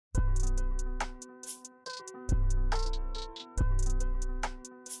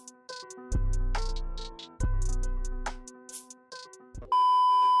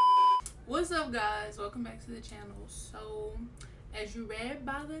up, guys? Welcome back to the channel. So as you read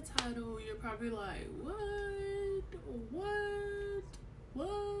by the title, you're probably like, what?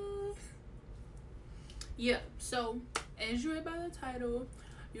 Yeah, so as you read by the title,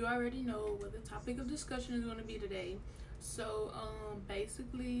 you already know what the topic of discussion is going to be today. So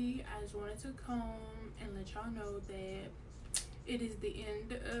basically I just wanted to come and let y'all know that it is the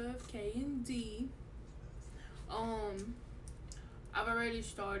end of Kay and Dee. I've already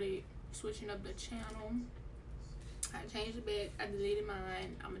started switching up the channel. I changed the back, I deleted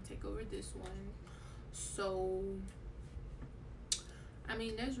mine. I'm gonna take over this one. So I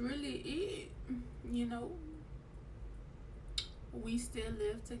mean, that's really it. You know, we still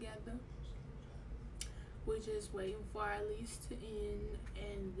live together. We're just waiting for our lease to end,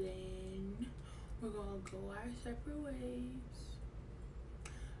 and then we're gonna go our separate ways.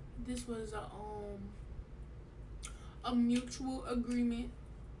 This was a mutual agreement,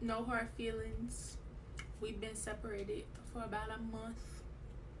 no hard feelings. We've been separated for about a month,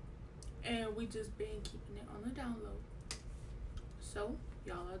 and we just been keeping it on the down low. So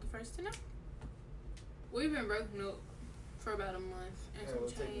y'all are the first to know. We've been broken up for about a month and some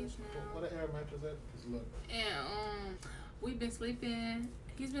change now. What air mattress that? Just look. And we've been sleeping.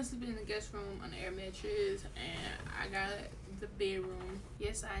 He's been sleeping in the guest room on the air mattress, and I got the bedroom.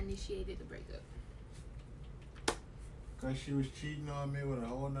 Yes, I initiated the breakup. Cause she was cheating on me with a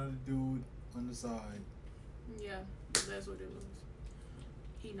whole nother dude on the side. Yeah, that's what it was.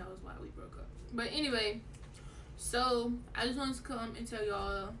 He knows why we broke up. But anyway, so I just wanted to come and tell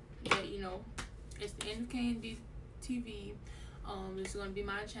y'all that, you know, it's the End of Kay Dee TV. This is gonna be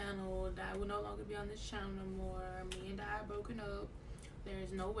my channel. That I will no longer be on this channel no more. Me and I are broken up. There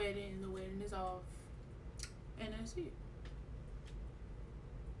is no wedding. The wedding is off, and that's it.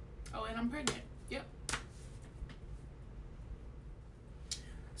 Oh, and I'm pregnant. Yep.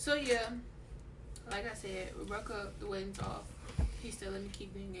 So yeah, like I said, we broke up. The wedding's off. He still let me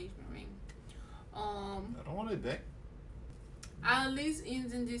keep the engagement ring. I don't want it back. Our lease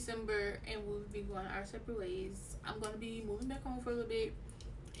ends in December, and we'll be going our separate ways. I'm gonna be moving back home for a little bit,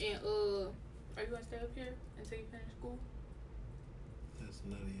 and are you gonna stay up here until you finish school? That's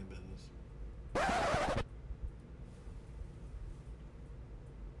none of your business. Well,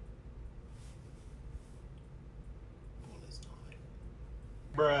 it's not.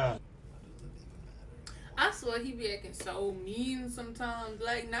 Bruh. I swear he be acting so mean sometimes.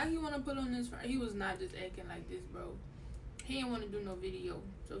 Like, now he want to put on this front. He was not just acting like this, bro. He didn't want to do no video,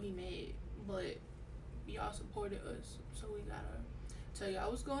 so he mad. But y'all supported us, so we gotta tell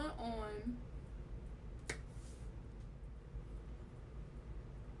y'all what's going on.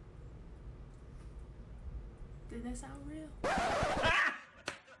 Did that sound real?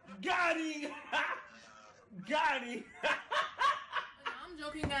 Got him! Got him! I'm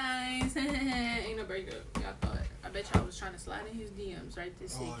joking, guys. Ain't no breakup. Y'all thought. I bet y'all was trying to slide in his DMs right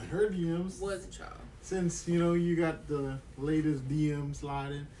this second. Oh, her DMs. Wasn't y'all? Since, you know, you got the latest DM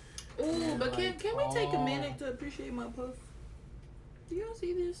sliding. Ooh, but like, can we take a minute to appreciate my puff? Do y'all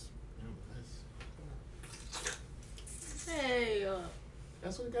see this? Hey,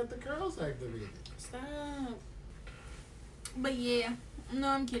 that's what got the curls activated. Stop. But yeah, no,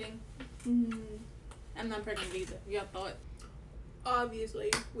 I'm kidding. I'm not pregnant either. Y'all thought.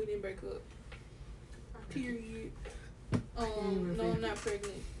 Obviously, we didn't break up. Period. No, I'm not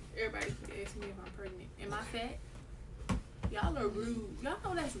pregnant. Everybody keep asking me if I'm pregnant. Am I fat? Y'all are rude. Y'all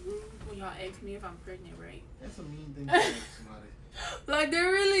know that's rude when y'all ask me if I'm pregnant, right? That's a mean thing to ask somebody. Like,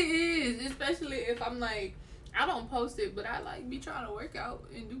 there really is. Especially if I'm like, I don't post it, but I like be trying to work out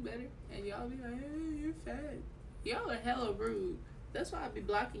and do better. And y'all be like, hey, you're fat. Y'all are hella rude. That's why I be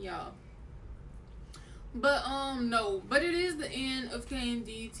blocking y'all. But no, but it is the End of Kay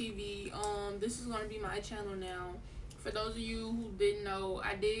Dee TV. This is gonna be my channel now. For those of you who didn't know,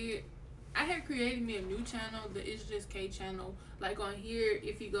 I had created me a new channel, the ItsJustKay channel. Like on here,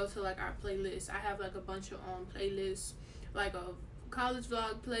 if you go to like our playlist, I have like a bunch of playlists, like a college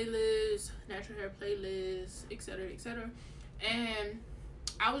vlog playlist, natural hair playlist, etc, etc. And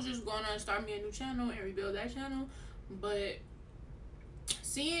I was just gonna start me a new channel and rebuild that channel, but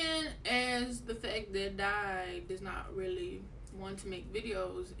seeing as the fact that I does not really want to make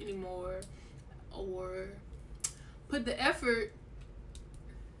videos anymore or put the effort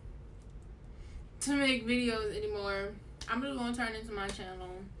to make videos anymore, I'm just gonna turn into my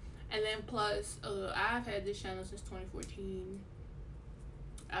channel. And then plus I've had this channel since 2014.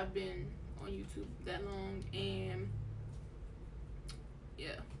 I've been on YouTube that long, and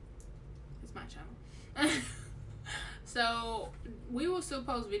yeah, it's my channel. So we will still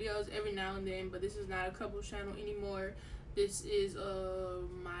post videos every now and then, but this is not a couple channel anymore. This is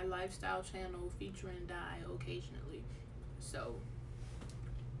my lifestyle channel featuring dye occasionally. So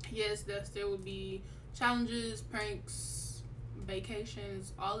yes, there will be challenges, pranks,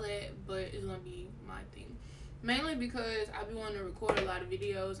 vacations, all that, but it's gonna be my thing. Mainly because I be wanting to record a lot of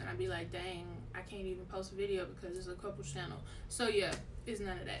videos and I be like, dang, I can't even post a video because it's a couples channel. So yeah, it's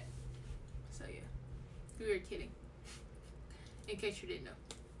none of that. So yeah, we were kidding. In case you didn't know.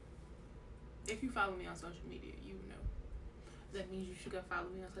 If you follow me on social media, you know. That means you should go follow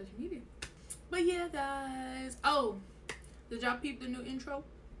me on social media. But yeah, guys. Oh, did y'all peep the new intro?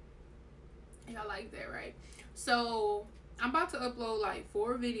 Y'all like that, right? So I'm about to upload like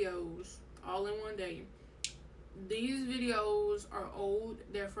 4 videos all in one day. These videos are old.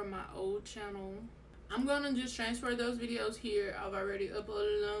 They're from my old channel. I'm gonna just transfer those videos here. I've already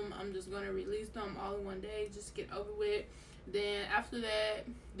uploaded them. I'm just gonna release them all in one day just to get over with. Then after that,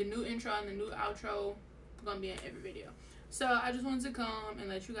 the new intro and the new outro gonna be in every video. So I just wanted to come and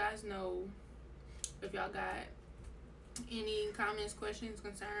let you guys know, if y'all got any comments, questions,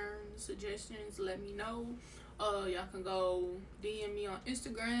 concerns, suggestions, let me know. Y'all can go DM me on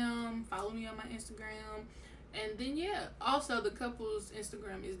Instagram, follow me on my Instagram. And then yeah, also the couple's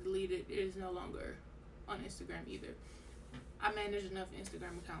Instagram is deleted. It is no longer on Instagram either. I manage enough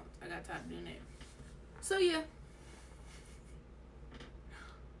Instagram accounts. I got tired of doing that. So yeah,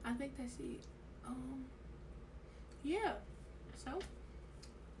 I think that's it. Yeah, so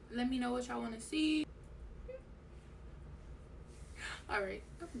let me know what y'all want to see. All right,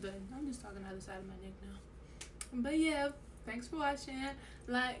 I'm done. I'm just talking out the side of my neck now. But yeah, thanks for watching.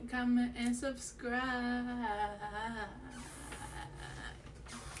 Like, comment, and subscribe.